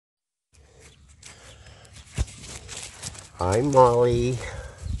Hi, Molly.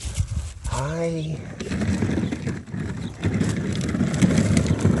 Hi.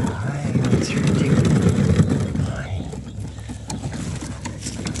 Hi, what's your doing? Hi.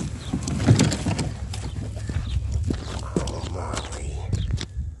 Oh, Molly.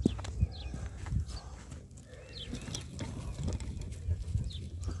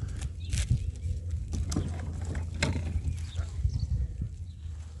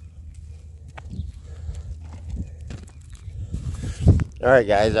 Alright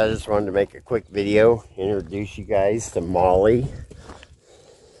guys, I just wanted to make a quick video, introduce you guys to Molly.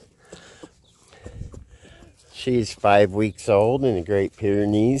 She's 5 weeks old in the Great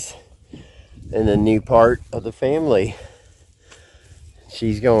Pyrenees and a new part of the family.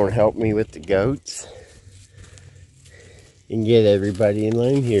 She's going to help me with the goats and get everybody in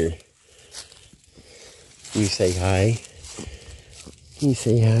line here. You say hi. You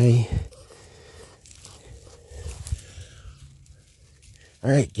say hi.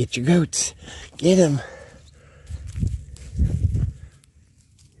 Alright, get your goats. Get them.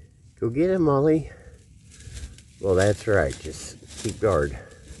 Go get them, Molly. Well, that's right. Just keep guard.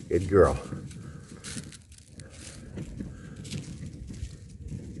 Good girl.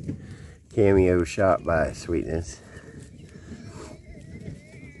 Cameo shot by Sweetness.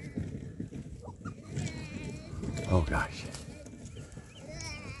 Oh, gosh.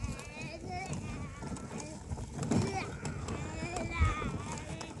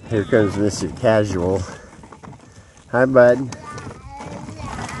 Here comes Mr. Casual. Hi, bud.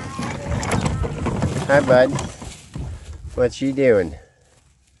 Hi, bud. What you doing?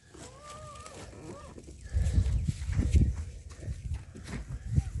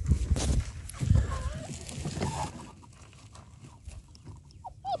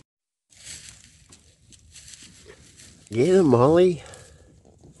 Get him, Molly.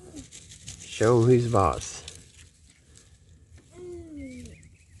 Show him who's boss.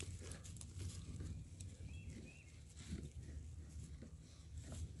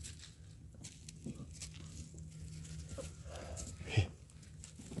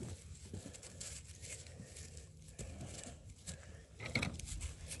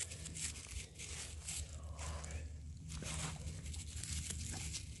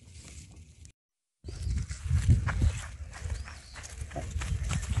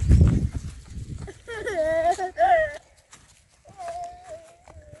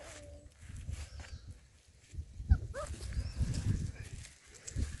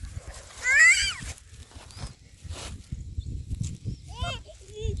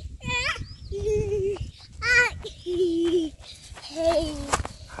 Hi.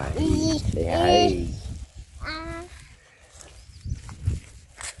 Say hi.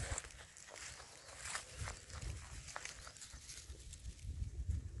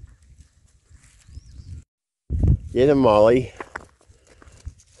 Get him, Molly.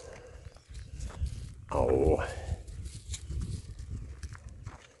 Oh.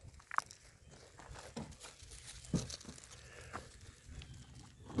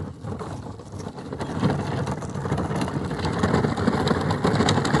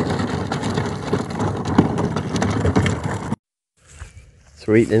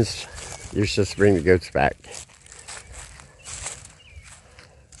 Sweetness, you're supposed to bring the goats back.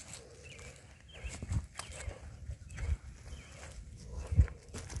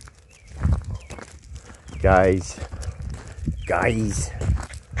 Guys.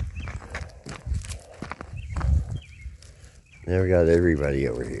 Now we got everybody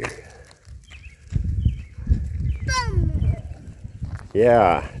over here.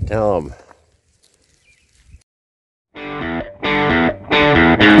 Yeah, tell them.